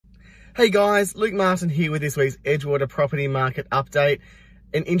Hey guys, Luke Martin here with this week's Edgewater property market update.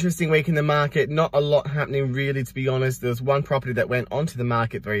 An interesting week in the market, not a lot happening really, to be honest. There's one property that went onto the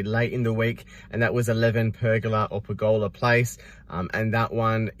market very late in the week, and that was 11 Pergola or Pergola Place. And that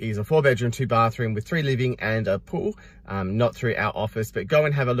one is a 4-bedroom, 2-bathroom with 3 living and a pool. Not through our office, but go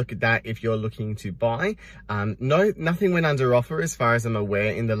and have a look at that if you're looking to buy. Nothing went under offer as far as I'm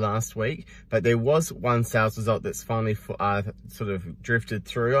aware in the last week, but there was one sales result that's finally sort of drifted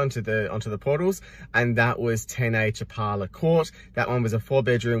through onto the portals, and that was 10A Chapala Court. That one was a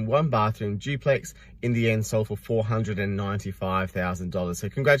 4-bedroom, 1-bathroom duplex. In the end, sold for $495,000. So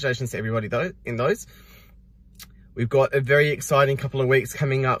congratulations to everybody in those. We've got a very exciting couple of weeks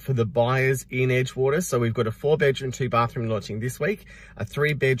coming up for the buyers in Edgewater. So we've got a 4-bedroom, 2-bathroom launching this week, a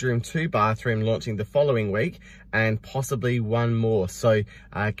 3-bedroom, 2-bathroom launching the following week, and possibly one more. So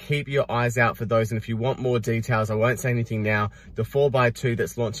keep your eyes out for those. And if you want more details, I won't say anything now. The 4x2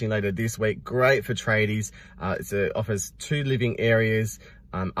 that's launching later this week, great for tradies. It offers 2 living areas,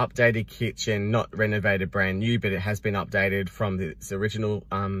 updated kitchen, not renovated brand new, but it has been updated from its original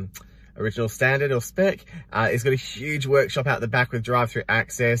standard or spec. It's got a huge workshop out the back with drive-through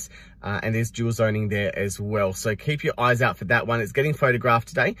access, and there's dual zoning there as well. So keep your eyes out for that one. It's getting photographed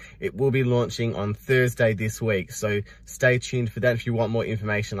today. It will be launching on Thursday this week. So stay tuned for that. If you want more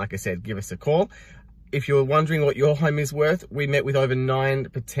information, like I said, give us a call. If you're wondering what your home is worth, we met with over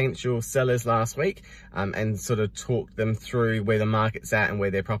 9 potential sellers last week and sort of talked them through where the market's at and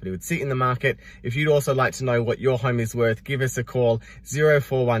where their property would sit in the market. If you'd also like to know what your home is worth, give us a call,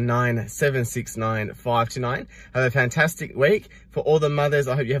 0419 769 529. Have a fantastic week. For all the mothers,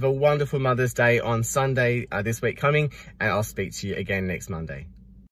 I hope you have a wonderful Mother's Day on Sunday this week coming, and I'll speak to you again next Monday.